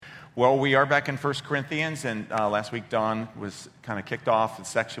Well, we are back in 1 Corinthians, and last week Don was kind of kicked off the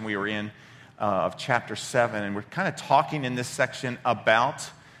section we were in of chapter 7, and we're kind of talking in this section about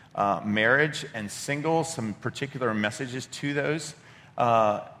marriage and singles, some particular messages to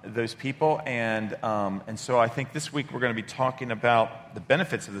those people, and so I think this week we're going to be talking about the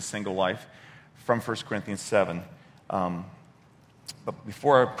benefits of the single life from 1 Corinthians 7. But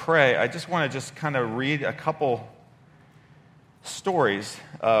before I pray, I just want to kind of read a couple stories,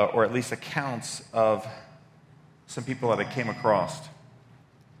 or at least accounts of some people that I came across.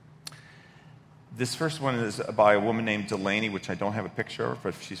 This first one is by a woman named Delaney, which I don't have a picture of,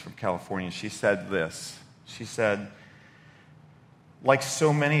 but she's from California. She said this. She said, like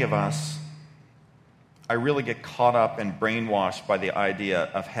so many of us, I really get caught up and brainwashed by the idea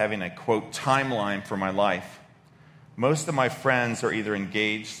of having a, quote, timeline for my life. Most of my friends are either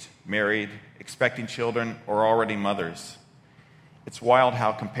engaged, married, expecting children, or already mothers. It's wild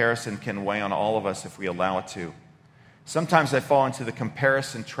how comparison can weigh on all of us if we allow it to. Sometimes I fall into the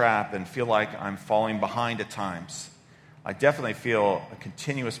comparison trap and feel like I'm falling behind at times. I definitely feel a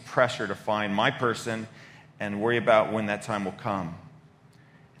continuous pressure to find my person and worry about when that time will come.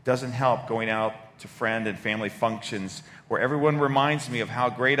 It doesn't help going out to friend and family functions where everyone reminds me of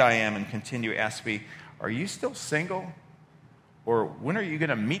how great I am and continue to ask me, are you still single? Or when are you going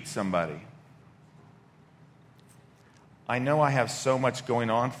to meet somebody? I know I have so much going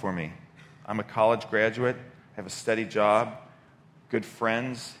on for me. I'm a college graduate, have a steady job, good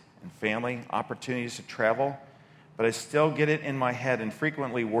friends and family, opportunities to travel, but I still get it in my head and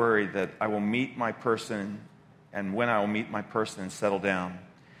frequently worry that I will meet my person and when I will meet my person and settle down.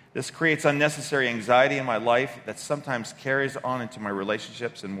 This creates unnecessary anxiety in my life that sometimes carries on into my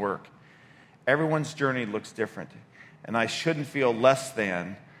relationships and work. Everyone's journey looks different, and I shouldn't feel less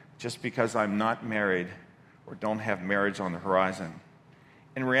than just because I'm not married or don't have marriage on the horizon.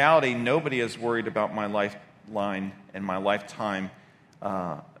 In reality, nobody is worried about my lifeline and my lifetime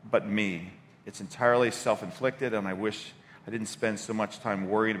but me. It's entirely self-inflicted, and I wish I didn't spend so much time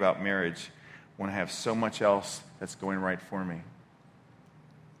worried about marriage when I have so much else that's going right for me.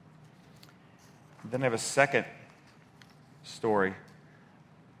 Then I have a second story,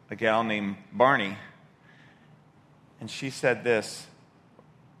 a gal named Barney, and she said this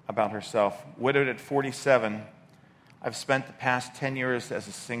about herself. Widowed at 47, I've spent the past 10 years as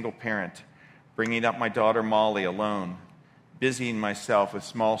a single parent, bringing up my daughter Molly alone, busying myself with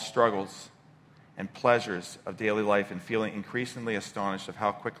small struggles and pleasures of daily life and feeling increasingly astonished of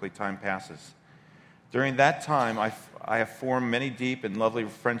how quickly time passes. During that time, I have formed many deep and lovely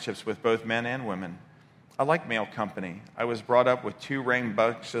friendships with both men and women. I like male company. I was brought up with two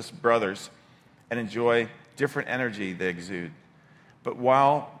rambunctious brothers and enjoy different energy they exude. But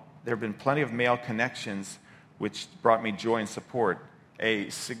while there have been plenty of male connections which brought me joy and support, a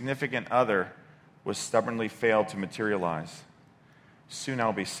significant other was stubbornly failed to materialize. Soon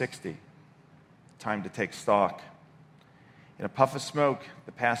I'll be 60. Time to take stock. In a puff of smoke,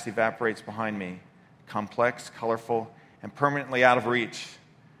 the past evaporates behind me, complex, colorful, and permanently out of reach.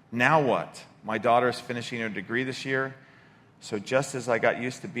 Now what? My daughter is finishing her degree this year, so just as I got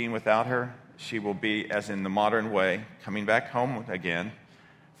used to being without her, she will be, as in the modern way, coming back home again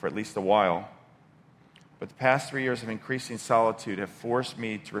for at least a while. But the past 3 years of increasing solitude have forced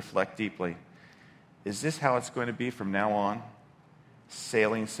me to reflect deeply. Is this how it's going to be from now on?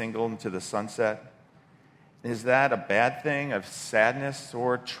 Sailing single into the sunset? Is that a bad thing of sadness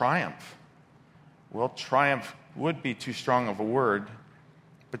or triumph? Well, triumph would be too strong of a word,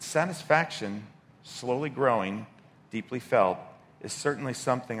 but satisfaction, slowly growing, deeply felt, is certainly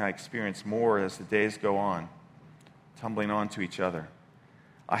something I experience more as the days go on, tumbling onto each other.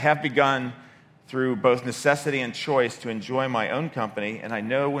 I have begun, through both necessity and choice, to enjoy my own company, and I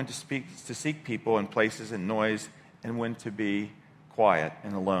know when to seek people and places and noise, and when to be quiet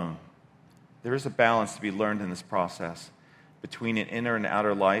and alone. There is a balance to be learned in this process between an inner and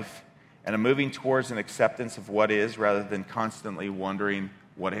outer life, and a moving towards an acceptance of what is rather than constantly wondering,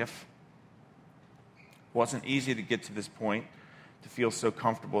 what if? It wasn't easy to get to this point, to feel so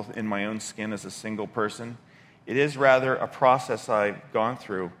comfortable in my own skin as a single person. It is rather a process I've gone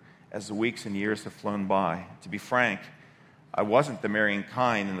through as the weeks and years have flown by. To be frank, I wasn't the marrying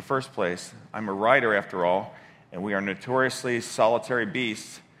kind in the first place. I'm a writer after all, and we are notoriously solitary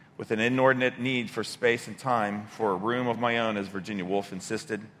beasts with an inordinate need for space and time, for a room of my own, as Virginia Woolf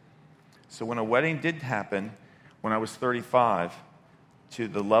insisted. So when a wedding did happen, when I was 35, to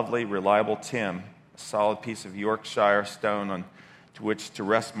the lovely, reliable Tim, a solid piece of Yorkshire stone on to which to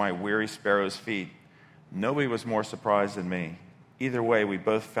rest my weary sparrow's feet, nobody was more surprised than me. Either way, we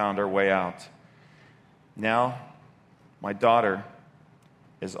both found our way out. Now, my daughter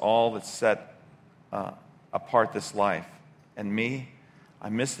is all that set apart this life. And me, I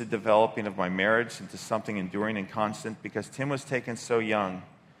miss the developing of my marriage into something enduring and constant because Tim was taken so young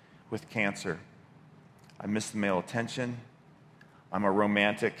with cancer. I miss the male attention. I'm a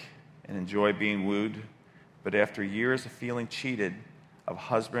romantic and enjoy being wooed. But after years of feeling cheated of a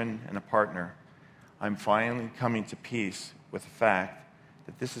husband and a partner, I'm finally coming to peace with the fact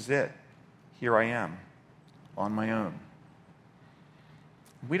that this is it. Here I am, on my own.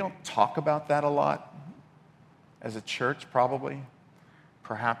 We don't talk about that a lot as a church, probably.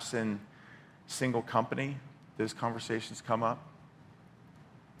 Perhaps in single company, those conversations come up.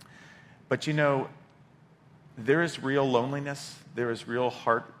 But you know, there is real loneliness. There is real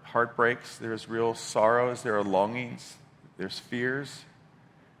heartbreaks. There is real sorrows. There are longings. There's fears.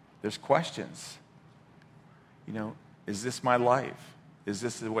 There's questions. You know, is this my life? Is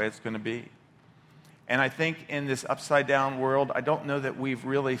this the way it's going to be? And I think in this upside-down world, I don't know that we've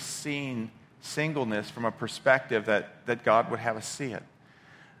really seen singleness from a perspective that God would have us see it.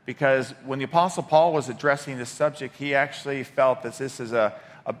 Because when the Apostle Paul was addressing this subject, he actually felt that this is a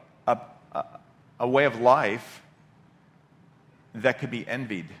way of life that could be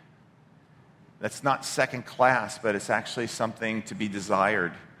envied. That's not second class, but it's actually something to be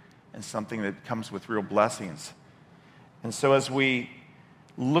desired and something that comes with real blessings. And so as we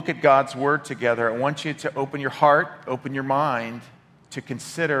look at God's Word together, I want you to open your heart, open your mind to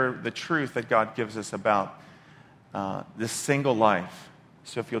consider the truth that God gives us about this single life.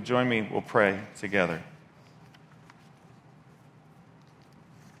 So if you'll join me, we'll pray together.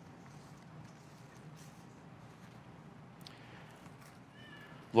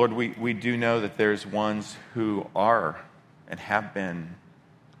 Lord, we do know that there's ones who are and have been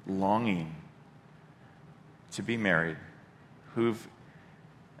longing to be married, who've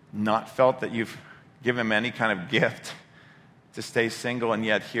not felt that you've given them any kind of gift to stay single, and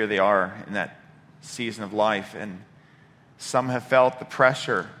yet here they are in that season of life. And some have felt the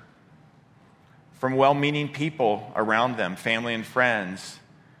pressure from well-meaning people around them, family and friends,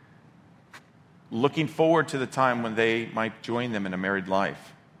 looking forward to the time when they might join them in a married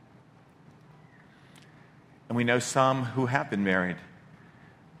life. And we know some who have been married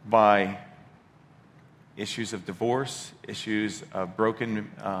by issues of divorce, issues of broken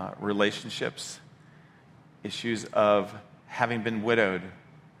relationships, issues of having been widowed.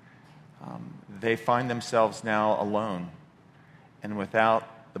 They find themselves now alone and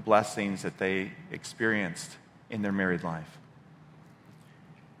without the blessings that they experienced in their married life.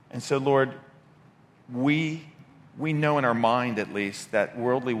 And so, Lord, we know in our mind at least that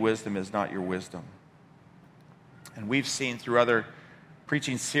worldly wisdom is not your wisdom. And we've seen through other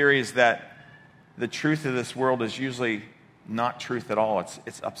preaching series that the truth of this world is usually not truth at all.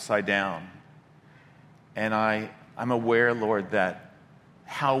 It's upside down. And I'm aware, Lord, that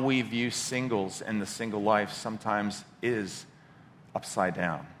how we view singles and the single life sometimes is upside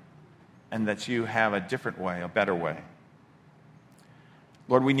down. And that you have a different way, a better way.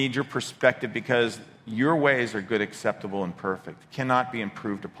 Lord, we need your perspective because your ways are good, acceptable, and perfect, cannot be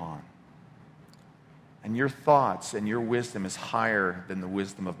improved upon. And your thoughts and your wisdom is higher than the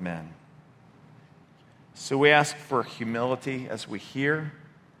wisdom of men. So we ask for humility as we hear.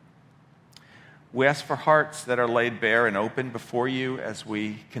 We ask for hearts that are laid bare and open before you as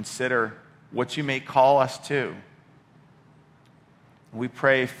we consider what you may call us to. We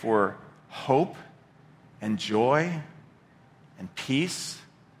pray for hope and joy and peace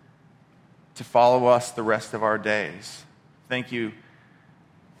to follow us the rest of our days. Thank you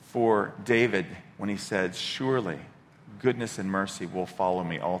for David when he said, "Surely goodness and mercy will follow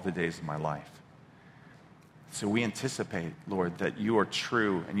me all the days of my life." So we anticipate, Lord, that you are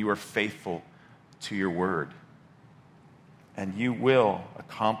true and you are faithful to your word. And you will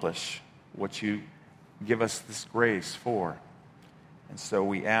accomplish what you give us this grace for. And so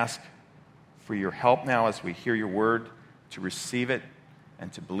we ask for your help now as we hear your word to receive it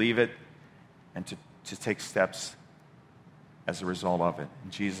and to believe it and to take steps as a result of it.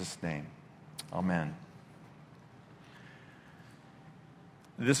 In Jesus' name, amen.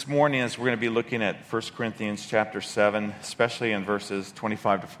 This morning, as we're going to be looking at 1 Corinthians chapter 7, especially in verses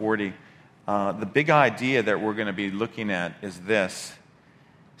 25 to 40, the big idea that we're going to be looking at is this.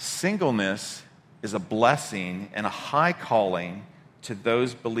 Singleness is a blessing and a high calling to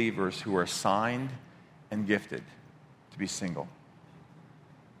those believers who are assigned and gifted to be single.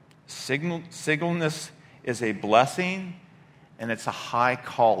 Singleness is a blessing and it's a high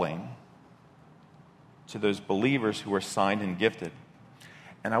calling to those believers who are assigned and gifted.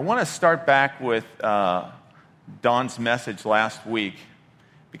 And I want to start back with Don's message last week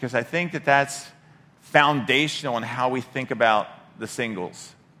because I think that that's foundational in how we think about the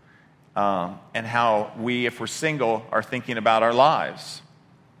singles. and how we, if we're single, are thinking about our lives.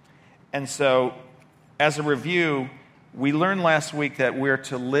 And so, as a review, we learned last week that we're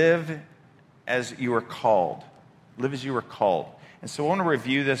to live as you are called. Live as you are called. And so I want to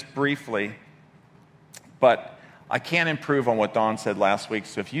review this briefly, but I can't improve on what Dawn said last week.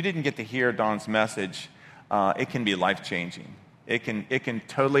 So if you didn't get to hear Dawn's message, it can be life-changing. It can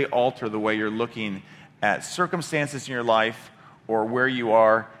totally alter the way you're looking at circumstances in your life or where you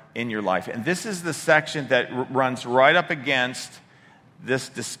are in your life. And this is the section that runs right up against this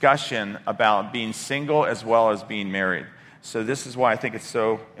discussion about being single as well as being married. So this is why I think it's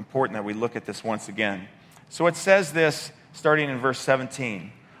so important that we look at this once again. So it says this, starting in verse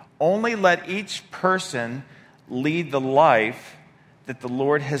 17. Only let each person lead the life that the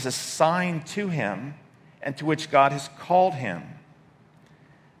Lord has assigned to him and to which God has called him.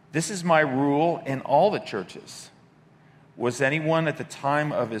 This is my rule in all the churches. Was anyone at the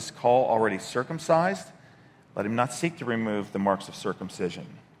time of his call already circumcised? Let him not seek to remove the marks of circumcision.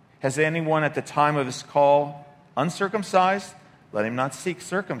 Has anyone at the time of his call uncircumcised? Let him not seek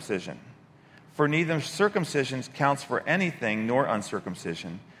circumcision. For neither circumcision counts for anything nor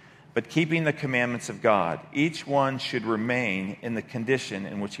uncircumcision, but keeping the commandments of God. Each one should remain in the condition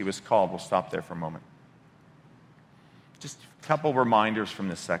in which he was called. We'll stop there for a moment. Just a couple reminders from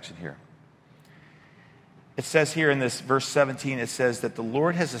this section here. It says here in this verse 17, it says that the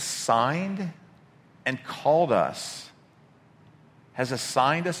Lord has assigned and called us, has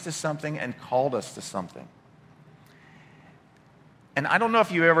assigned us to something and called us to something. And I don't know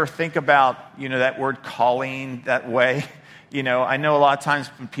if you ever think about, that word calling that way. I know a lot of times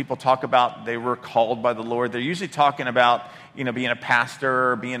when people talk about they were called by the Lord, they're usually talking about, being a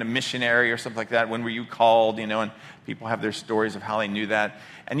pastor or being a missionary or something like that. When were you called, and people have their stories of how they knew that.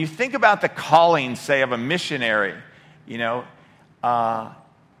 And you think about the calling, say, of a missionary, it's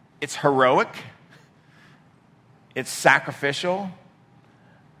heroic, it's sacrificial,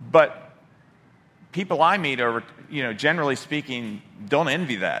 but people I meet are, generally speaking, don't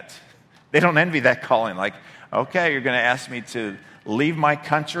envy that. They don't envy that calling. Like, okay, you're going to ask me to leave my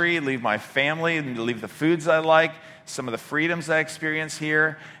country, leave my family, and leave the foods I like, some of the freedoms I experience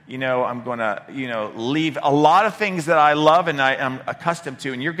here. I'm going to, leave a lot of things that I love and I'm accustomed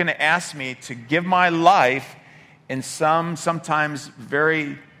to, and you're going to ask me to give my life in sometimes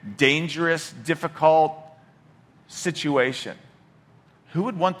very dangerous, difficult situation. Who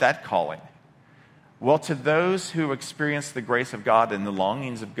would want that calling? Well, to those who experience the grace of God and the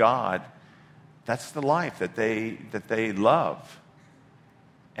longings of God, that's the life that they love.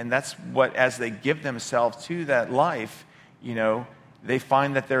 And that's what, as they give themselves to that life, they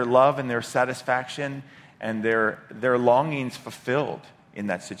find that their love and their satisfaction and their longings fulfilled in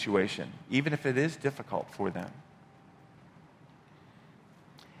that situation, even if it is difficult for them.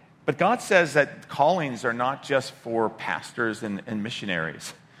 But God says that callings are not just for pastors and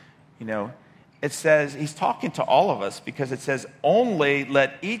missionaries. It says, he's talking to all of us because it says, only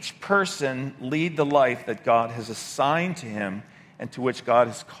let each person lead the life that God has assigned to him and to which God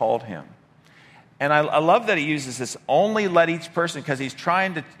has called him. And I love that he uses this, only let each person, because he's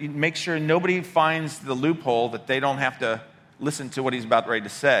trying to make sure nobody finds the loophole that they don't have to listen to what he's about ready to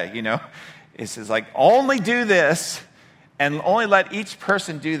say, It says, only do this, and only let each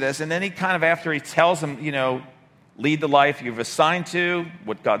person do this. And then he kind of, after he tells them, lead the life you've assigned to,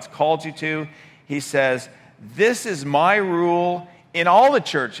 what God's called you to, he says, this is my rule in all the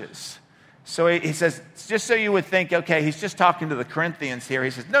churches. So he says, just so you would think, okay, he's just talking to the Corinthians here.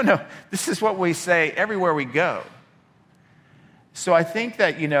 He says, no, this is what we say everywhere we go. So I think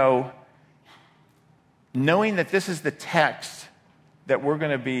that, knowing that this is the text that we're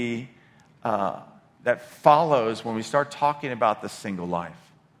going to be, that follows when we start talking about the single life,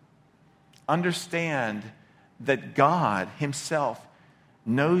 understand that God himself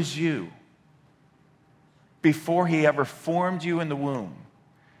knows you before he ever formed you in the womb.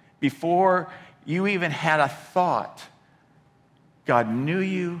 Before you even had a thought, God knew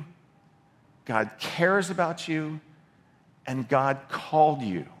you, God cares about you, and God called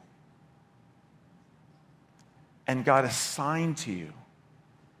you. And God assigned to you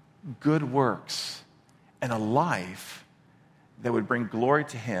good works and a life that would bring glory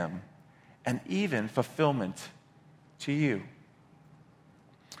to him and even fulfillment to you.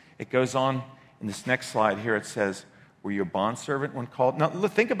 It goes on in this next slide here. It says, were you a bondservant when called? Now,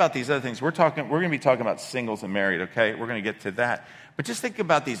 think about these other things. We're going to be talking about singles and married, okay? We're going to get to that. But just think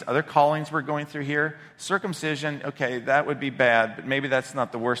about these other callings we're going through here. Circumcision, okay, that would be bad, but maybe that's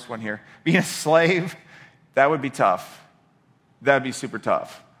not the worst one here. Being a slave, that would be tough. That would be super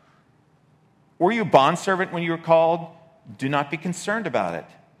tough. Were you a bondservant when you were called? Do not be concerned about it.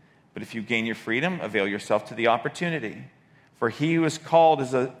 But if you gain your freedom, avail yourself to the opportunity. For he who is called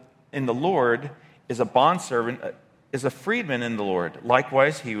in the Lord is a bondservant, is a freedman in the Lord.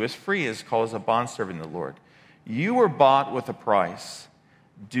 Likewise, he who is free is called as a bondservant in the Lord. You were bought with a price.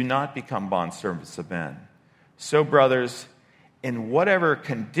 Do not become bondservants of men. So, brothers, in whatever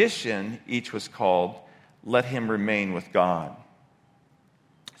condition each was called, let him remain with God.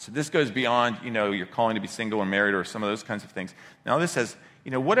 So this goes beyond, your calling to be single or married or some of those kinds of things. Now this says,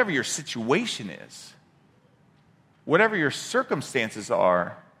 whatever your situation is, whatever your circumstances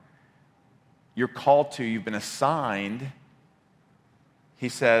are, you're called to, you've been assigned, he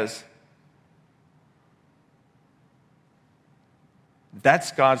says,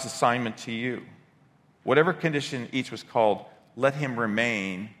 that's God's assignment to you. Whatever condition each was called, let him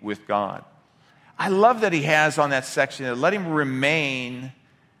remain with God. I love that he has on that section, let him remain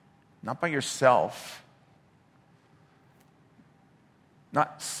not by yourself,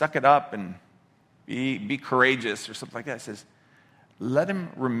 not suck it up and be courageous or something like that. It says, let him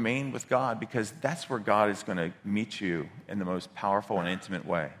remain with God, because that's where God is going to meet you in the most powerful and intimate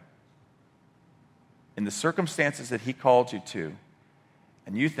way. In the circumstances that he called you to,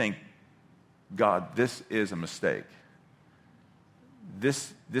 and you think, God, this is a mistake.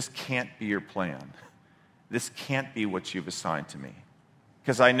 This can't be your plan. This can't be what you've assigned to me,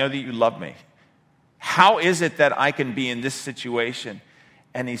 because I know that you love me. How is it that I can be in this situation?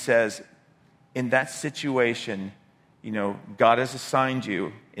 And he says, in that situation, God has assigned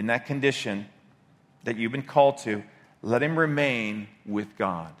you in that condition that you've been called to. Let him remain with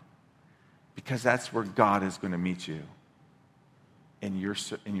God, because that's where God is going to meet you in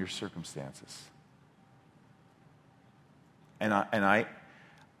your circumstances. And I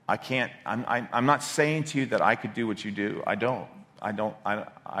can't. I'm not saying to you that I could do what you do.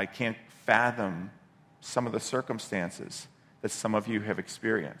 I can't fathom some of the circumstances that some of you have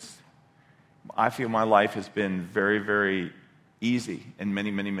experienced. I feel my life has been very, very easy in many,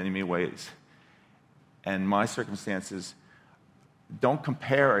 many, many, many ways. And my circumstances don't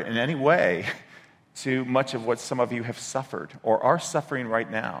compare in any way to much of what some of you have suffered or are suffering right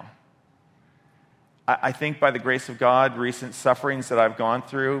now. I think by the grace of God, recent sufferings that I've gone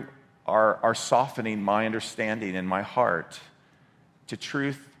through are softening my understanding and my heart to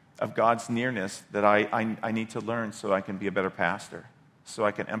truth of God's nearness that I need to learn so I can be a better pastor, so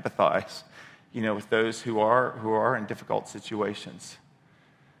I can empathize, with those who are in difficult situations.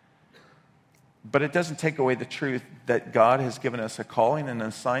 But it doesn't take away the truth that God has given us a calling and an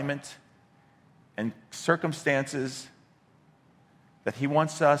assignment and circumstances that he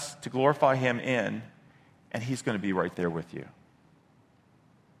wants us to glorify him in, and he's going to be right there with you.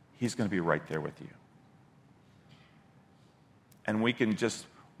 He's going to be right there with you. And we can just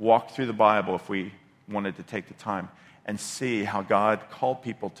walk through the Bible if we wanted to take the time and see how God called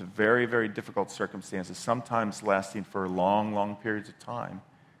people to very, very difficult circumstances, sometimes lasting for long, long periods of time.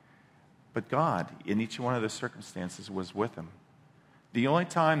 But God, in each one of those circumstances, was with him. The only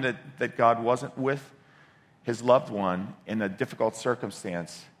time that God wasn't with his loved one in a difficult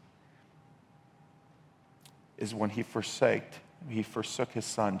circumstance is when he forsook his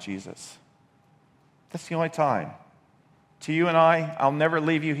son, Jesus. That's the only time. To you and I'll never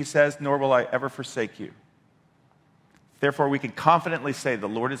leave you, he says, nor will I ever forsake you. Therefore, we can confidently say, the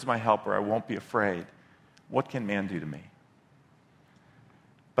Lord is my helper, I won't be afraid. What can man do to me?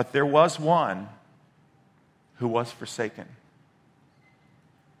 But there was one who was forsaken,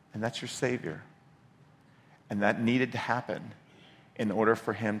 and that's your Savior. And that needed to happen in order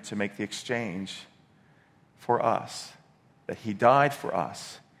for him to make the exchange for us, that he died for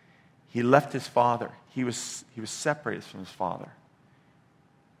us. He left his Father. He was separated from his Father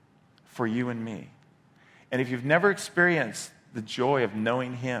for you and me. And if you've never experienced the joy of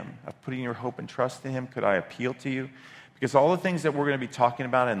knowing him, of putting your hope and trust in him, could I appeal to you? Because all the things that we're going to be talking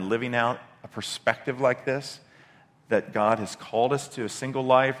about and living out a perspective like this, that God has called us to a single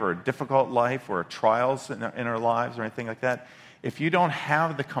life or a difficult life or trials in our lives or anything like that, if you don't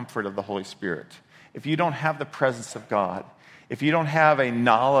have the comfort of the Holy Spirit, if you don't have the presence of God, if you don't have a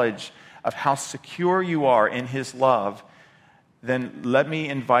knowledge of how secure you are in his love, then let me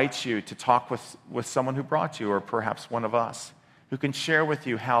invite you to talk with someone who brought you, or perhaps one of us, who can share with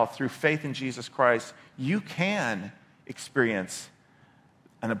you how through faith in Jesus Christ, you can experience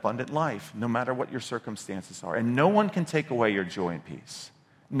an abundant life, no matter what your circumstances are. And no one can take away your joy and peace.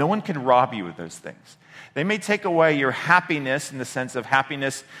 No one can rob you of those things. They may take away your happiness in the sense of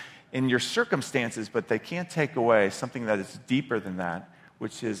happiness in your circumstances, but they can't take away something that is deeper than that,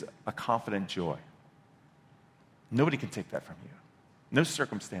 which is a confident joy. Nobody can take that from you. No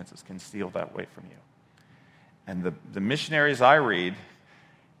circumstances can steal that away from you. And the missionaries I read,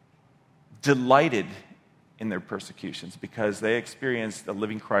 delighted in their persecutions because they experienced a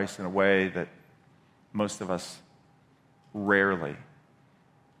living Christ in a way that most of us rarely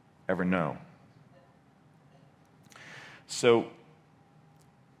ever know. So,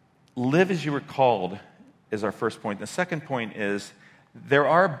 live as you were called is our first point. The second point is there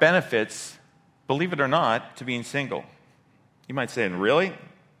are benefits, believe it or not, to being single. You might say, really?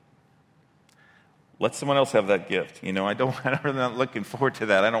 Let someone else have that gift. I'm not looking forward to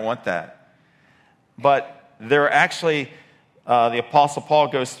that. I don't want that. But there are actually, the Apostle Paul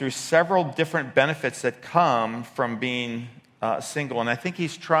goes through several different benefits that come from being single. And I think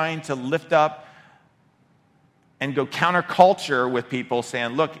he's trying to lift up and go counterculture with people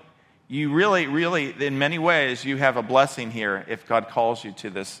saying, look, you really, in many ways, you have a blessing here if God calls you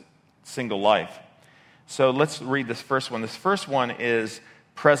to this single life. So let's read this first one. This first one is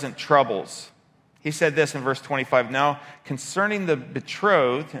present troubles. He said this in verse 25, now concerning the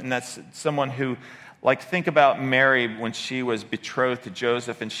betrothed, and that's someone who, think about Mary when she was betrothed to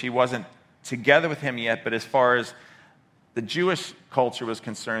Joseph and she wasn't together with him yet, but as far as the Jewish culture was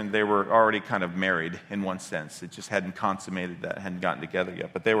concerned, they were already kind of married in one sense. It just hadn't consummated that, hadn't gotten together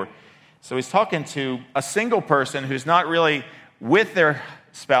yet. But they were. So he's talking to a single person who's not really with their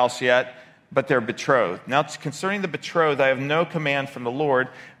spouse yet, but they're betrothed. Now, concerning the betrothed, I have no command from the Lord,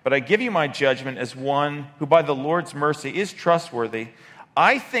 but I give you my judgment as one who by the Lord's mercy is trustworthy.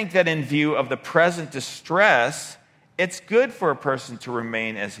 I think that in view of the present distress, it's good for a person to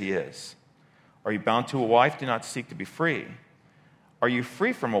remain as he is. Are you bound to a wife? Do not seek to be free. Are you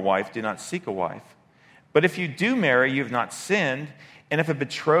free from a wife? Do not seek a wife. But if you do marry, you have not sinned. And if a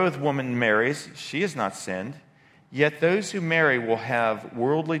betrothed woman marries, she has not sinned. Yet those who marry will have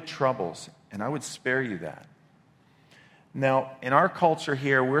worldly troubles, and I would spare you that. Now, in our culture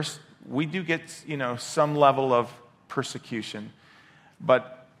here, we do get, some level of persecution.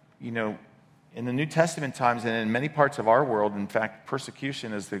 But, in the New Testament times and in many parts of our world, in fact,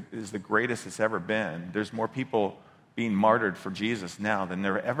 persecution is the greatest it's ever been. There's more people being martyred for Jesus now than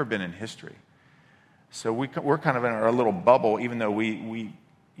there ever been in history. So we're kind of in our little bubble, even though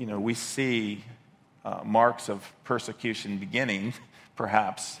we see marks of persecution beginning,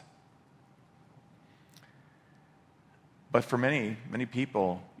 perhaps. But for many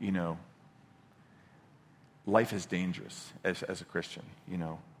people, life is dangerous as a Christian.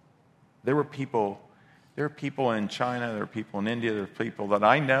 There are people in China, there are people in India, there are people that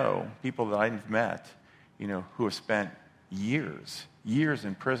I know, people that I've met, who have spent years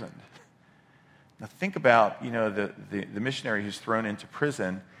in prison. Now think about, the missionary who's thrown into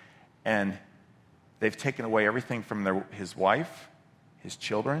prison and they've taken away everything from his wife, his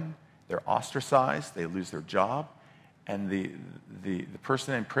children, they're ostracized, they lose their job, and the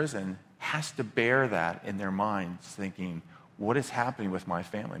person in prison has to bear that in their minds, thinking, what is happening with my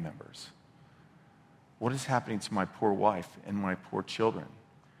family members? What is happening to my poor wife and my poor children?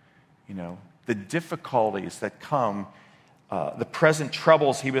 The difficulties that come, the present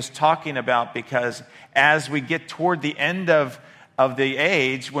troubles he was talking about, because as we get toward the end of the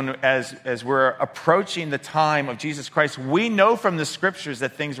age, as we're approaching the time of Jesus Christ, we know from the scriptures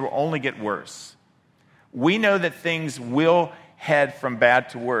that things will only get worse. We know that things will head from bad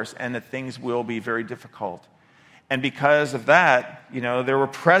to worse and that things will be very difficult. And because of that, there were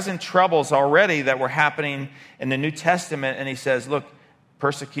present troubles already that were happening in the New Testament. And he says, look,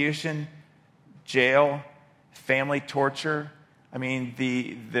 persecution, jail, family torture. I mean,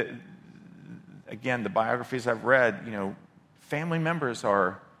 again, the biographies I've read, family members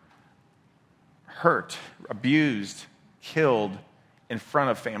are hurt, abused, killed in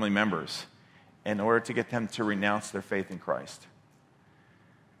front of family members in order to get them to renounce their faith in Christ.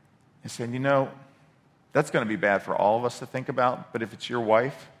 And saying, that's going to be bad for all of us to think about, but if it's your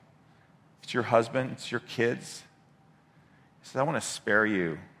wife, it's your husband, it's your kids, he says, I want to spare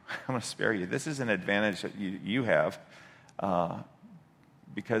you. I want to spare you. This is an advantage that you have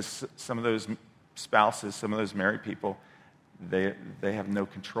because some of those spouses, some of those married people, they have no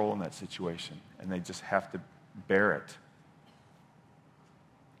control in that situation, and they just have to bear it.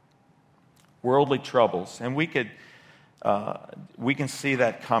 Worldly troubles, and we can see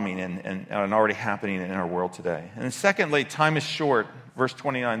that coming and already happening in our world today. And then secondly, time is short. Verse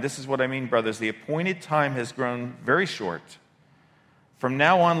 29, this is what I mean, brothers. The appointed time has grown very short. From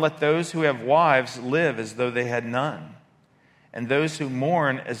now on, let those who have wives live as though they had none, and those who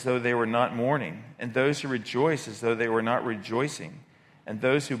mourn as though they were not mourning, and those who rejoice as though they were not rejoicing, and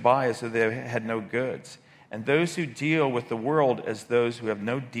those who buy as though they had no goods, and those who deal with the world as those who have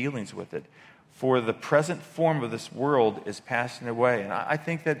no dealings with it. For the present form of this world is passing away. And I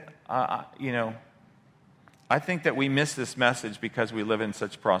think that, I think that we miss this message because we live in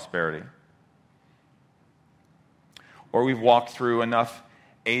such prosperity. Or we've walked through enough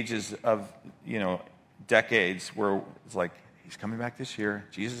ages of, decades where it's like, he's coming back this year.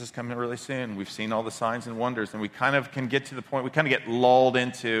 Jesus is coming really soon. We've seen all the signs and wonders, and we kind of can get to the point, we kind of get lulled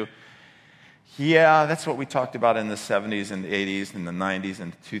into, yeah, that's what we talked about in the 70s and the 80s and the 90s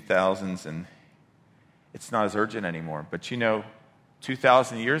and the 2000s, and it's not as urgent anymore. But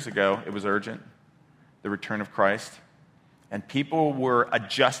 2,000 years ago, it was urgent, the return of Christ. And people were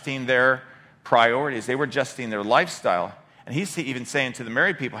adjusting their priorities. They were adjusting their lifestyle. And he's even saying to the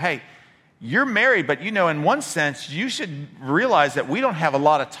married people, hey, you're married, but in one sense, you should realize that we don't have a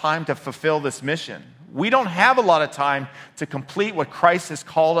lot of time to fulfill this mission. We don't have a lot of time to complete what Christ has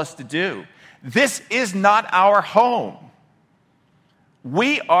called us to do. This is not our home.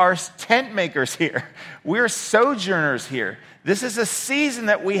 We are tent makers here. We're sojourners here. This is a season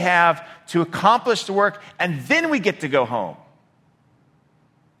that we have to accomplish the work, and then we get to go home.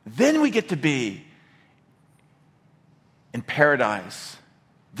 Then we get to be in paradise.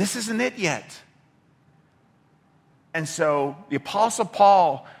 This isn't it yet. And so the Apostle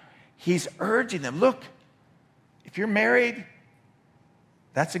Paul, he's urging them, look, if you're married,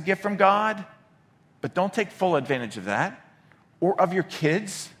 that's a gift from God, but don't take full advantage of that, or of your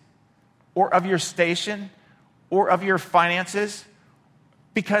kids, or of your station, or of your finances,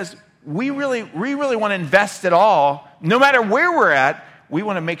 because we really want to invest it all, no matter where we're at. We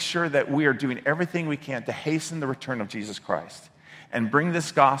want to make sure that we are doing everything we can to hasten the return of Jesus Christ and bring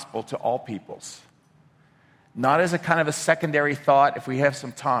this gospel to all peoples. Not as a kind of a secondary thought if we have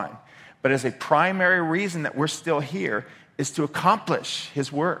some time, but as a primary reason that we're still here is to accomplish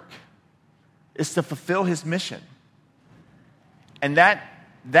his work, is to fulfill his mission. And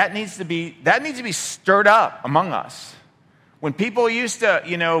that needs to be stirred up among us. When people used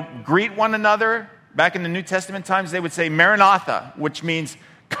to, greet one another, back in the New Testament times, they would say Maranatha, which means,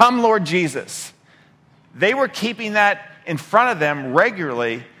 come Lord Jesus. They were keeping that in front of them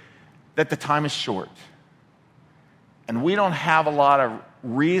regularly, that the time is short. And we don't have a lot of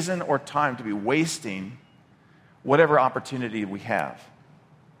reason or time to be wasting whatever opportunity we have.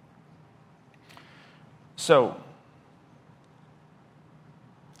 So,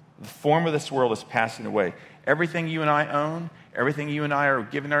 the form of this world is passing away. Everything you and I own, everything you and I are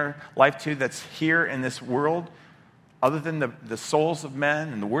giving our life to that's here in this world, other than the souls of men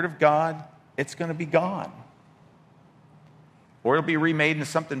and the Word of God, it's going to be gone. Or it'll be remade into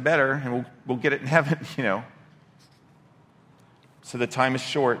something better, and we'll get it in heaven, So the time is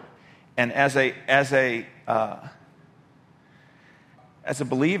short. And as a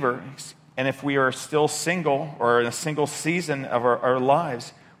believer, and if we are still single or in a single season of our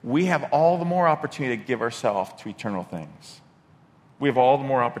lives, we have all the more opportunity to give ourselves to eternal things. We have all the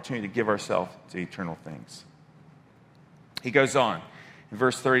more opportunity to give ourselves to eternal things. He goes on in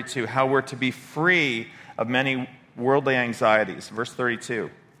verse 32, how we're to be free of many worldly anxieties. Verse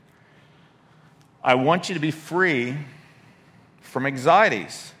 32, I want you to be free from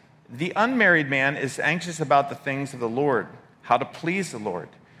anxieties. The unmarried man is anxious about the things of the Lord, how to please the Lord.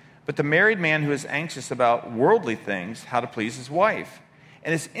 But the married man who is anxious about worldly things, how to please his wife.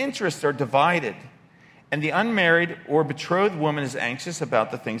 And his interests are divided. And the unmarried or betrothed woman is anxious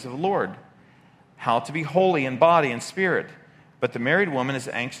about the things of the Lord, how to be holy in body and spirit. But the married woman is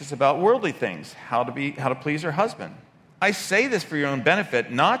anxious about worldly things, how to please her husband. I say this for your own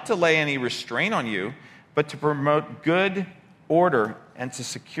benefit, not to lay any restraint on you, but to promote good order and to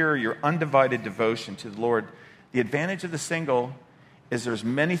secure your undivided devotion to the Lord. The advantage of the single is there's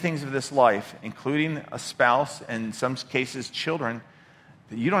many things of this life, including a spouse and in some cases children,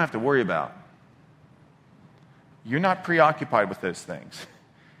 that you don't have to worry about. You're not preoccupied with those things.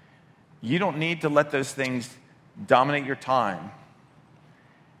 You don't need to let those things dominate your time.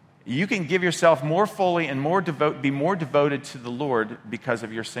 You can give yourself more fully and be more devoted to the Lord because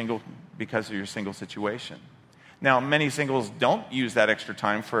of your single situation. Now, many singles don't use that extra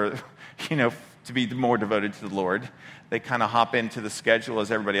time to be more devoted to the Lord. They kind of hop into the schedule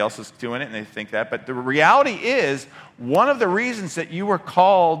as everybody else is doing it, and they think that. But the reality is, one of the reasons that you were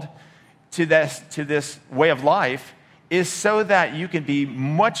called to this way of life is so that you can be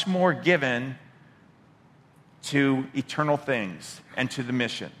much more given to eternal things and to the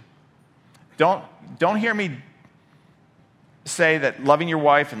mission. Don't hear me say that loving your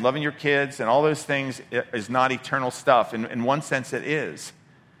wife and loving your kids and all those things is not eternal stuff. In one sense, it is.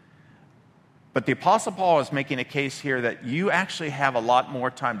 But the Apostle Paul is making a case here that you actually have a lot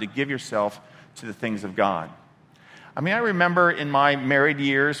more time to give yourself to the things of God. I mean, I remember in my married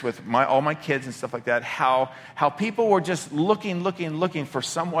years with all my kids and stuff like that, how people were just looking for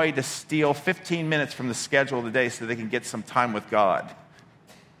some way to steal 15 minutes from the schedule of the day so they can get some time with God.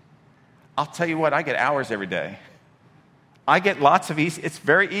 I'll tell you what, I get hours every day. I get lots of easy, it's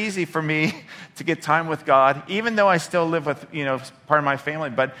very easy for me to get time with God, even though I still live with, part of my family.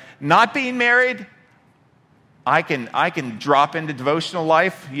 But not being married, I can drop into devotional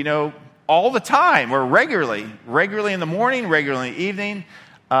life, all the time or regularly in the morning, regularly in the evening.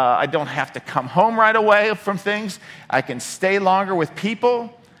 I don't have to come home right away from things. I can stay longer with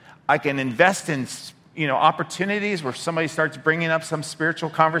people. I can invest in, opportunities where somebody starts bringing up some spiritual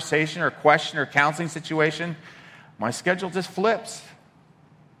conversation or question or counseling situation. My schedule just flips.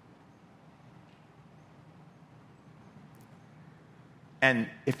 And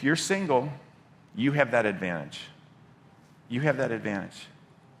if you're single, you have that advantage. You have that advantage.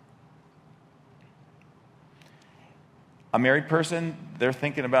 A married person, they're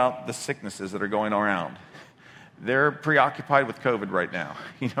thinking about the sicknesses that are going around. They're preoccupied with COVID right now,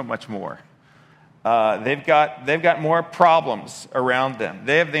 much more. They've got more problems around them.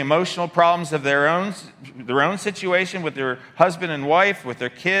 They have the emotional problems of their own situation with their husband and wife, with their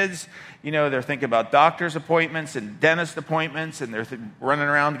kids. They're thinking about doctor's appointments and dentist appointments, and they're running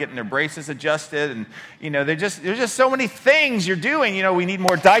around getting their braces adjusted. And, there's just so many things you're doing. We need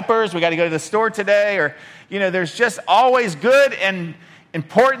more diapers. We got to go to the store today. Or, there's just always good and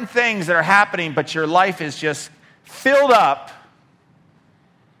important things that are happening, but your life is just filled up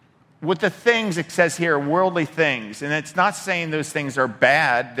with the things, it says here, worldly things. And it's not saying those things are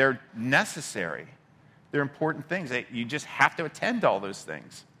bad. They're necessary. They're important things. You just have to attend to all those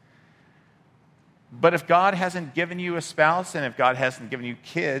things. But if God hasn't given you a spouse and if God hasn't given you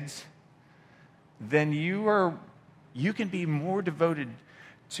kids, then you can be more devoted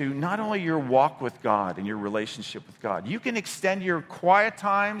to not only your walk with God and your relationship with God. You can extend your quiet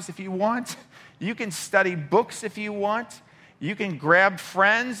times if you want. You can study books if you want. You can grab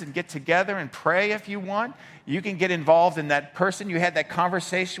friends and get together and pray if you want. You can get involved in that person you had that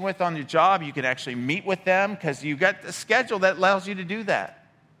conversation with on your job. You can actually meet with them because you've got a schedule that allows you to do that.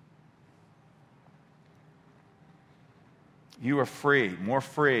 You are free, more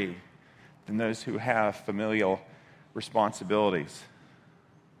free than those who have familial responsibilities.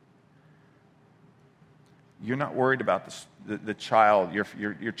 You're not worried about the child,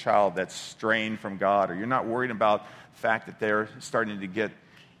 your child that's straying from God, or you're not worried about the fact that they're starting to get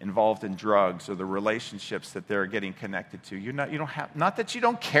involved in drugs or the relationships that they're getting connected to. Not that you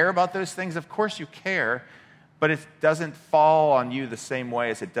don't care about those things. Of course you care, but it doesn't fall on you the same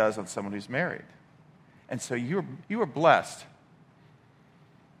way as it does on someone who's married. And so you are blessed.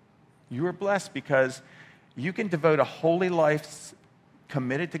 You are blessed because you can devote a holy life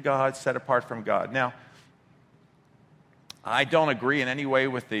committed to God, set apart from God. Now, I don't agree in any way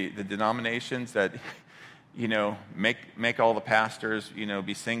with the denominations that, make all the pastors,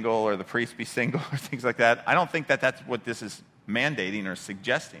 be single or the priests be single or things like that. I don't think that that's what this is mandating or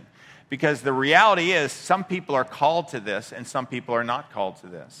suggesting. Because the reality is some people are called to this and some people are not called to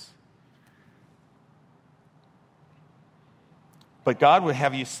this. But God would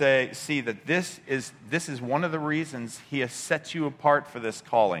have you see that this is one of the reasons He has set you apart for this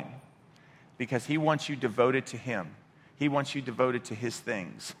calling. Because He wants you devoted to Him. He wants you devoted to His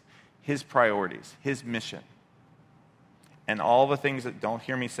things, His priorities, His mission. And all the things that, don't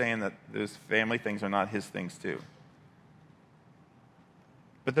hear me saying that those family things are not His things too.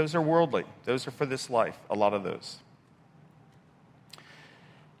 But those are worldly. Those are for this life, a lot of those.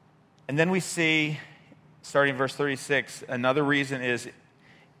 And then we see, starting in verse 36, another reason is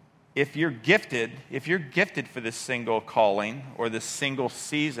if you're gifted for this single calling or this single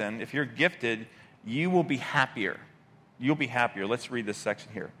season, if you're gifted, you will be happier. You'll be happier. Let's read this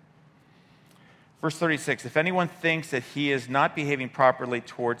section here. Verse 36, if anyone thinks that he is not behaving properly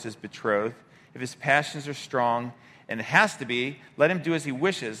towards his betrothed, if his passions are strong, and it has to be, let him do as he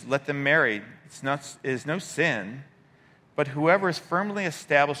wishes, let them marry. It is no sin. But whoever is firmly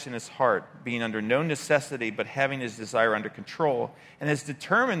established in his heart, being under no necessity, but having his desire under control, and has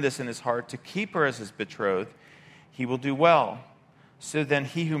determined this in his heart to keep her as his betrothed, he will do well. So then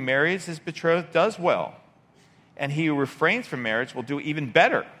he who marries his betrothed does well. And he who refrains from marriage will do even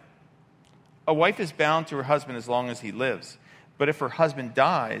better. A wife is bound to her husband as long as he lives. But if her husband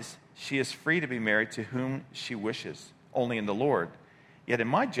dies, she is free to be married to whom she wishes, only in the Lord. Yet in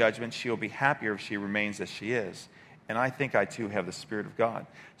my judgment, she will be happier if she remains as she is. And I think I too have the Spirit of God.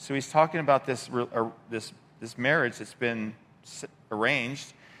 So he's talking about this marriage that's been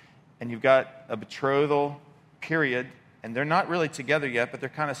arranged. And you've got a betrothal period. And they're not really together yet, but they're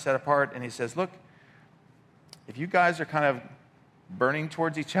kind of set apart. And he says, look, if you guys are kind of burning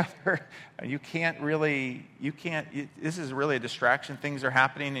towards each other, this is really a distraction. Things are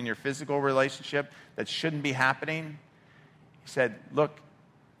happening in your physical relationship that shouldn't be happening. He said, look,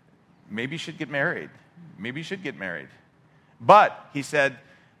 maybe you should get married. Maybe you should get married. But he said,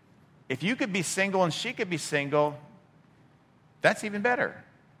 if you could be single and she could be single, that's even better.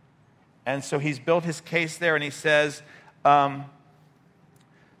 And so he's built his case there, and he says, to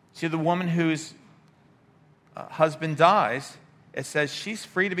the woman whose husband dies, it says she's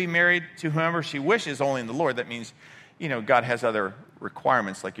free to be married to whomever she wishes, only in the Lord. That means, God has other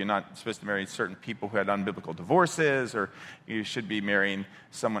requirements, like you're not supposed to marry certain people who had unbiblical divorces, or you should be marrying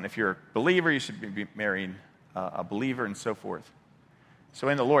someone, if you're a believer, you should be marrying a believer, and so forth. So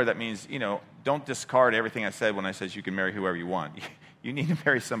in the Lord, that means, don't discard everything I said when I said you can marry whoever you want. You need to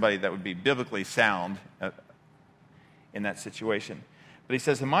marry somebody that would be biblically sound in that situation. But he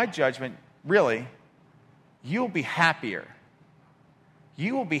says, in my judgment, really, you'll be happier.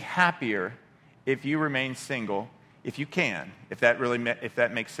 You will be happier if you remain single, if you can, if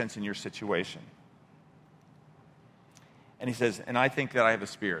that makes sense in your situation. And he says, and I think that I have a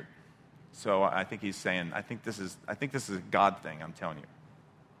spirit. So I think he's saying, I think this is a God thing, I'm telling you.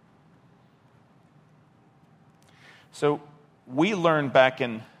 So we learned back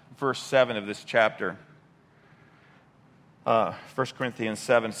in verse 7 of this chapter, 1 Corinthians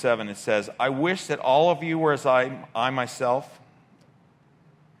 7:7, it says, I wish that all of you were as I myself,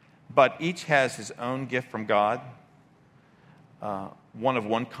 but each has his own gift from God, one of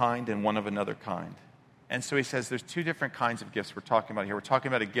one kind and one of another kind. And so he says there's two different kinds of gifts we're talking about here. We're talking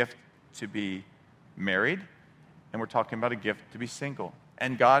about a gift to be married, and we're talking about a gift to be single.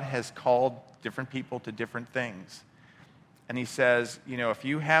 And God has called different people to different things. And he says, if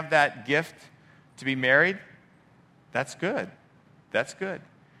you have that gift to be married, that's good. That's good.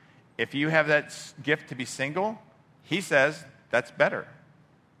 If you have that gift to be single, he says, that's better.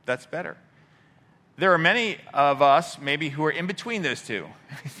 That's better. There are many of us maybe who are in between those two.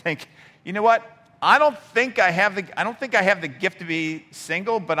 We think, you know what? I don't think I have the gift to be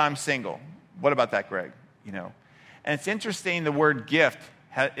single, but I'm single. What about that, Greg? And it's interesting. The word gift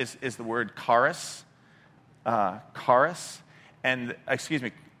is the word charis, and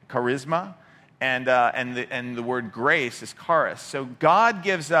charisma, and the word grace is charis. So God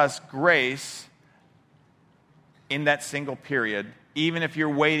gives us grace in that single period, even if you're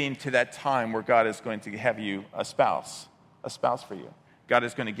waiting to that time where God is going to have you a spouse for you. God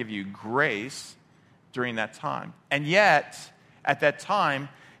is going to give you grace during that time. And yet, at that time,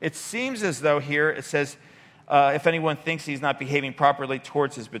 it seems as though here it says, if anyone thinks he's not behaving properly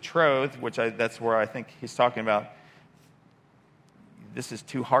towards his betrothed, that's where I think he's talking about, this is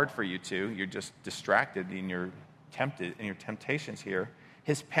too hard for you to. You're just distracted and you're tempted in your temptations here.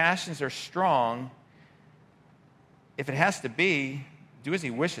 His passions are strong. If it has to be, do as he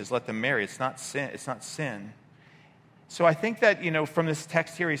wishes. Let them marry. It's not sin. It's not sin. So I think that, from this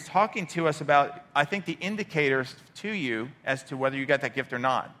text here, he's talking to us about, I think, the indicators to you as to whether you got that gift or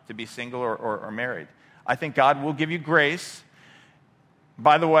not, to be single or married. I think God will give you grace.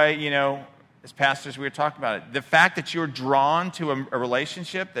 By the way, as pastors, we were talking about it. The fact that you're drawn to a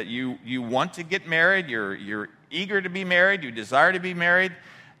relationship, that you want to get married, you're eager to be married, you desire to be married,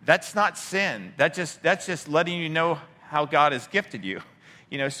 that's not sin. That's just letting you know how God has gifted you.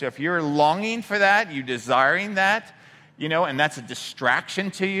 So if you're longing for that, you desiring that, and that's a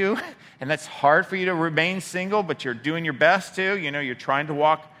distraction to you, and that's hard for you to remain single, but you're doing your best to, you're trying to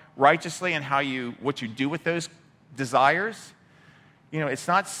walk righteously in what you do with those desires. It's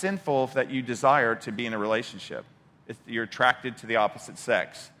not sinful that you desire to be in a relationship. You're attracted to the opposite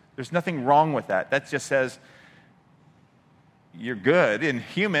sex. There's nothing wrong with that. That just says you're good and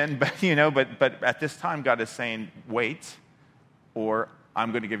human, but at this time God is saying, wait, or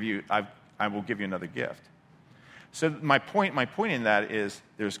I'm going to give you, I will give you another gift. So my point in that is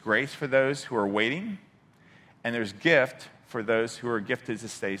there's grace for those who are waiting, and there's gift for those who are gifted to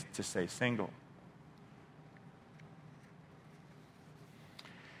stay single.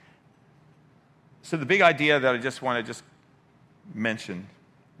 So the big idea that I just want to mention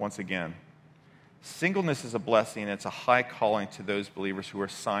once again, singleness is a blessing. It's a high calling to those believers who are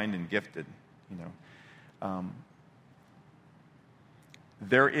signed and gifted.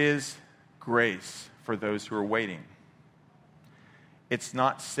 There is grace for those who are waiting. It's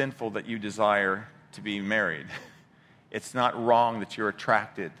not sinful that you desire to be married. It's not wrong that you're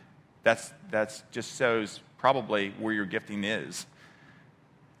attracted. That's just shows probably where your gifting is.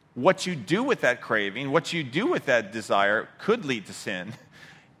 What you do with that craving, what you do with that desire, could lead to sin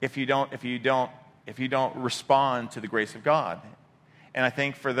if you don't respond to the grace of God. And I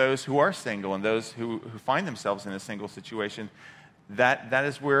think for those who are single and those who find themselves in a single situation, that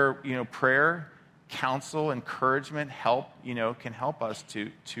is where prayer, counsel, encouragement, help can help us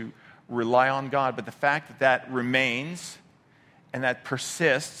to rely on God. But the fact that remains and that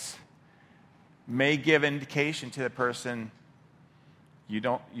persists may give indication to the person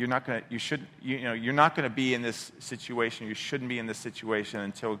you're not going to be in this situation. You shouldn't be in this situation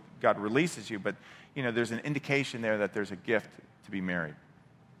until God releases you. But, there's an indication there that there's a gift to be married.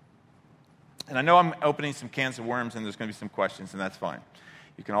 And I know I'm opening some cans of worms, and there's going to be some questions, and that's fine.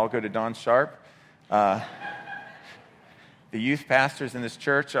 You can all go to Don Sharp. The youth pastors in this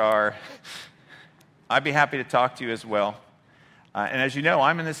church I'd be happy to talk to you as well. And as you know,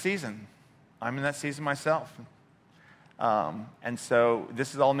 I'm in this season. I'm in that season myself. And so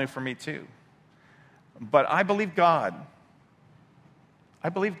this is all new for me too. But I believe God. I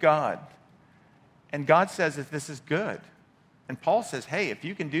believe God. And God says that this is good. And Paul says, hey, if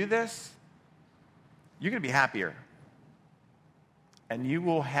you can do this, you're going to be happier. And you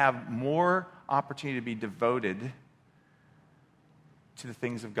will have more opportunity to be devoted to the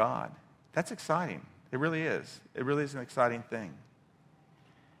things of God. That's exciting. It really is. It really is an exciting thing.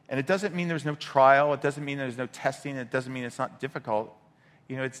 And it doesn't mean there's no trial. It doesn't mean there's no testing. It doesn't mean it's not difficult.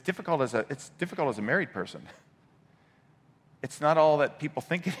 It's difficult as a married person. It's not all that people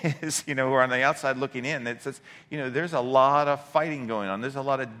think it is, who are on the outside looking in. It says, there's a lot of fighting going on. There's a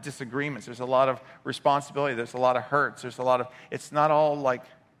lot of disagreements. There's a lot of responsibility. There's a lot of hurts. It's not all like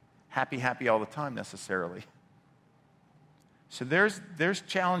happy all the time necessarily. So there's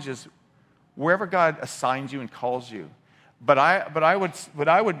challenges wherever God assigns you and calls you. But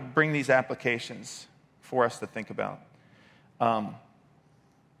I would bring these applications for us to think about.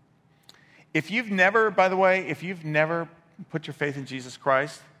 If you've never put your faith in Jesus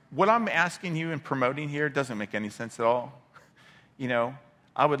Christ, what I'm asking you and promoting here doesn't make any sense at all.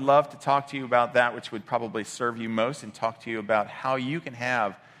 I would love to talk to you about that which would probably serve you most, and talk to you about how you can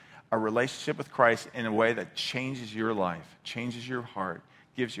have a relationship with Christ in a way that changes your life, changes your heart,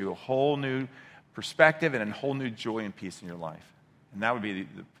 gives you a whole new perspective and a whole new joy and peace in your life. And that would be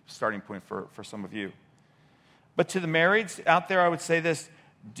the starting point for some of you. But to the marrieds out there, I would say this: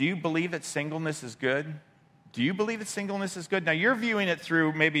 do you believe that singleness is good? Do you believe that singleness is good? Now, you're viewing it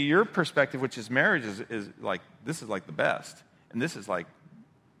through maybe your perspective, which is marriage is like, this is like the best. And this is like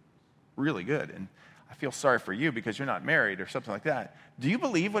really good. And I feel sorry for you because you're not married or something like that. Do you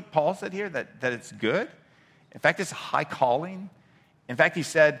believe what Paul said here, that it's good? In fact, it's a high calling. In fact, he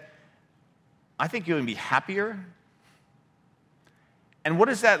said, I think you'll be happier. And what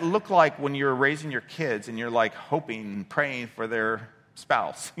does that look like when you're raising your kids and you're like hoping and praying for their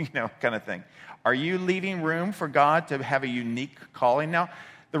spouse, kind of thing? Are you leaving room for God to have a unique calling? Now,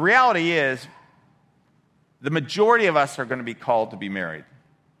 the reality is, the majority of us are going to be called to be married.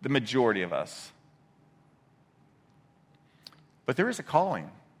 The majority of us. But there is a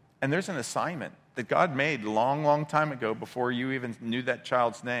calling, and there's an assignment that God made a long, long time ago before you even knew that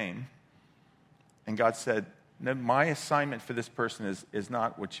child's name. And God said, no, my assignment for this person is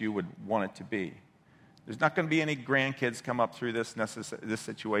not what you would want it to be. There's not going to be any grandkids come up through this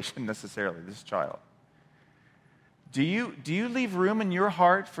situation necessarily, this child. Do you leave room in your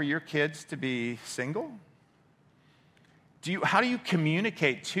heart for your kids to be single? How do you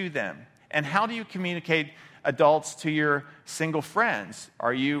communicate to them? And how do you communicate, adults, to your single friends?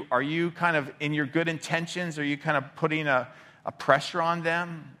 Are you kind of in your good intentions? Are you kind of putting a pressure on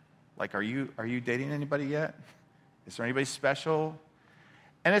them? Like, are you dating anybody yet? Is there anybody special?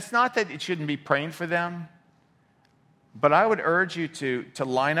 And it's not that it shouldn't be praying for them, but I would urge you to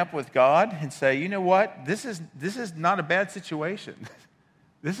line up with God and say, you know what? This is not a bad situation.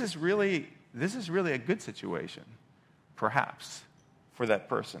 This is really a good situation, perhaps, for that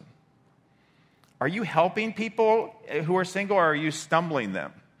person. Are you helping people who are single, or are you stumbling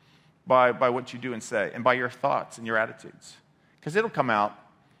them by what you do and say, and by your thoughts and your attitudes? Because it'll come out.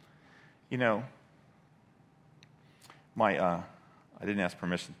 I didn't ask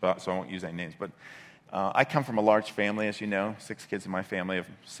permission, so I won't use any names, but I come from a large family, as you know, 6 kids in my family of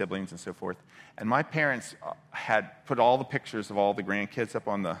siblings and so forth. And my parents had put all the pictures of all the grandkids up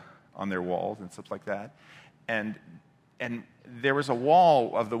on their walls and stuff like that. And there was a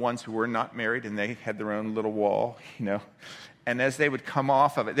wall of the ones who were not married, and they had their own little wall, And as they would come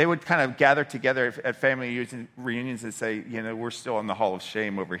off of it, they would kind of gather together at family reunions and say, we're still in the hall of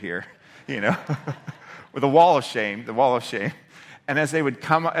shame over here, with the wall of shame. And as they would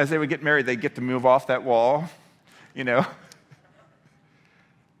get married, they'd get to move off that wall,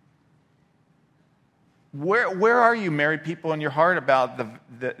 Where are you, married people, in your heart about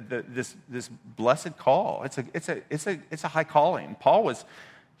this blessed call? It's a high calling. Paul was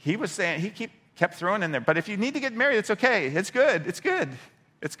saying, he kept throwing in there, but if you need to get married, it's okay. It's good.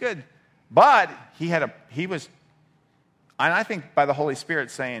 But he was, and I think by the Holy Spirit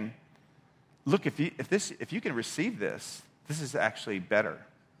saying, look, if you can receive this is actually better.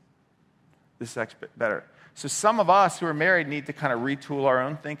 better. So some of us who are married need to kind of retool our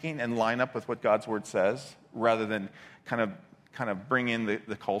own thinking and line up with what God's word says rather than kind of bring in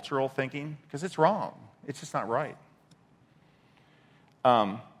the cultural thinking, because it's wrong. It's just not right.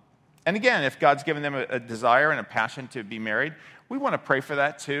 And again, if God's given them a desire and a passion to be married, we want to pray for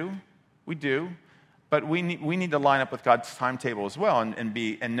that too. We do. But we need to line up with God's timetable as well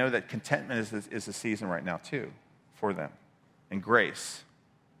and know that contentment is a season right now too for them, and grace.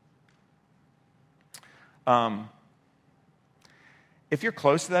 If you're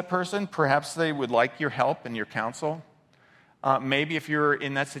close to that person, perhaps they would like your help and your counsel. Maybe if you're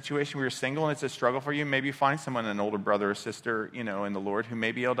in that situation where you're single and it's a struggle for you, maybe you find someone, an older brother or sister, in the Lord, who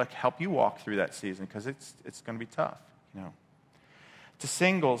may be able to help you walk through that season, because it's going to be tough. To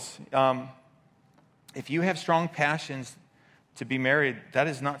singles, if you have strong passions to be married, that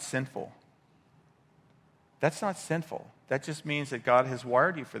is not sinful. That's not sinful. That just means that God has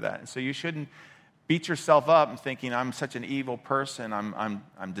wired you for that, and so you shouldn't beat yourself up and thinking, I'm such an evil person,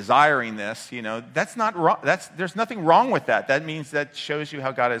 I'm desiring this. That's not wrong. There's nothing wrong with that. That means that shows you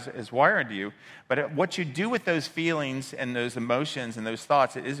how God has wired you. But what you do with those feelings and those emotions and those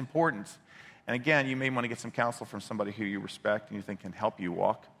thoughts, it is important. And again, you may want to get some counsel from somebody who you respect and you think can help you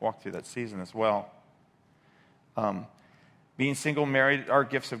walk through that season as well. Being single, married are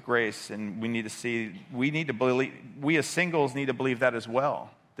gifts of grace, and we as singles need to believe that as well.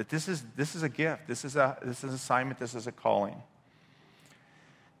 That this is a gift, this is an assignment, this is a calling.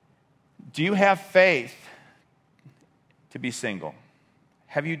 Do you have faith to be single?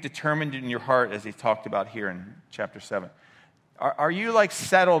 Have you determined in your heart, as he talked about here in chapter 7? Are you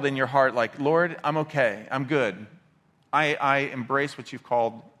settled in your heart, Lord, I'm okay, I'm good. I embrace what you've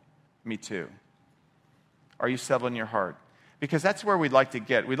called me to. Are you settled in your heart? Because that's where we'd like to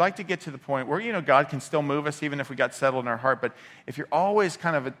get. We'd like to get to the point where, God can still move us even if we got settled in our heart. But if you're always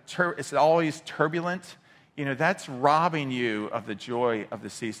it's always turbulent, that's robbing you of the joy of the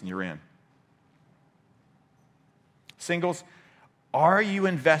season you're in. Singles, are you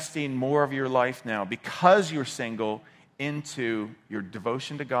investing more of your life now, because you're single, into your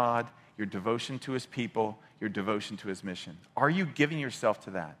devotion to God, your devotion to his people, your devotion to his mission? Are you giving yourself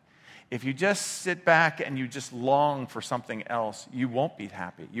to that? If you just sit back and you just long for something else, you won't be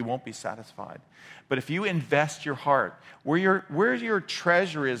happy. You won't be satisfied. But if you invest your heart, where your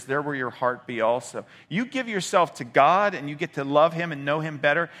treasure is, there will your heart be also. You give yourself to God and you get to love him and know him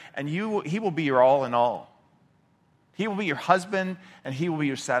better, and he will be your all in all. He will be your husband and he will be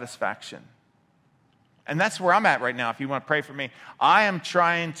your satisfaction. And that's where I'm at right now, if you want to pray for me. I am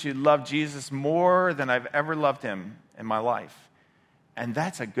trying to love Jesus more than I've ever loved him in my life. And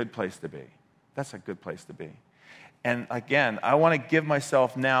that's a good place to be. That's a good place to be. And again, I want to give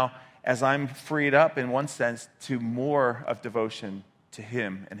myself now, as I'm freed up in one sense, to more of devotion to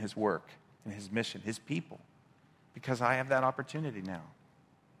him and his work and his mission, his people, because I have that opportunity now.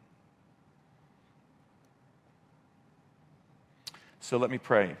 So let me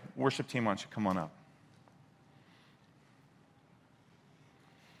pray. Worship team, why don't you come on up?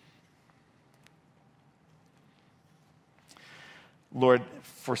 Lord,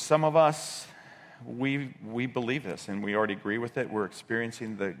 for some of us, we believe this and we already agree with it. We're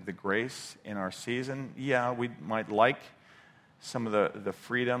experiencing the grace in our season. Yeah, we might like some of the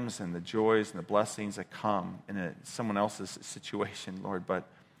freedoms and the joys and the blessings that come in someone else's situation, Lord, but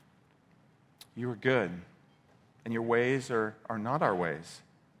you are good, and your ways are not our ways.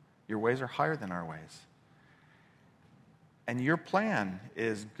 Your ways are higher than our ways. And your plan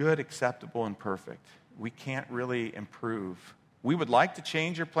is good, acceptable, and perfect. We can't really improve. We would like to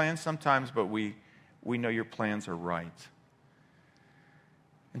change your plans sometimes, but we know your plans are right.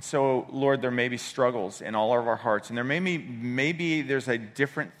 And so, Lord, there may be struggles in all of our hearts, and maybe there's a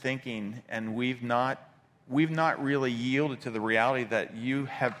different thinking, and we've not really yielded to the reality that you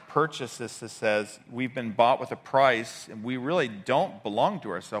have purchased us. That says we've been bought with a price, and we really don't belong to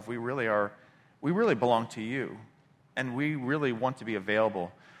ourselves. We really belong to you, and we really want to be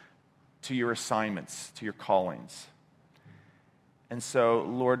available to your assignments, to your callings. And so,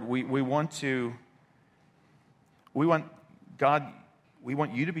 Lord, we want you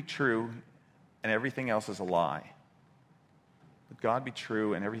to be true, and everything else is a lie. Let God be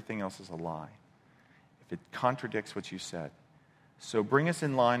true, and everything else is a lie, if it contradicts what you said. So bring us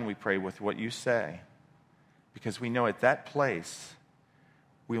in line, we pray, with what you say, because we know at that place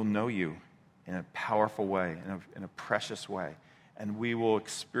we'll know you in a powerful way, in a precious way, and we will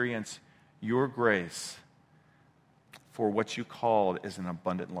experience your grace for what you called is an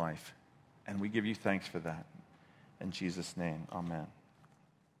abundant life. And we give you thanks for that. In Jesus' name, amen.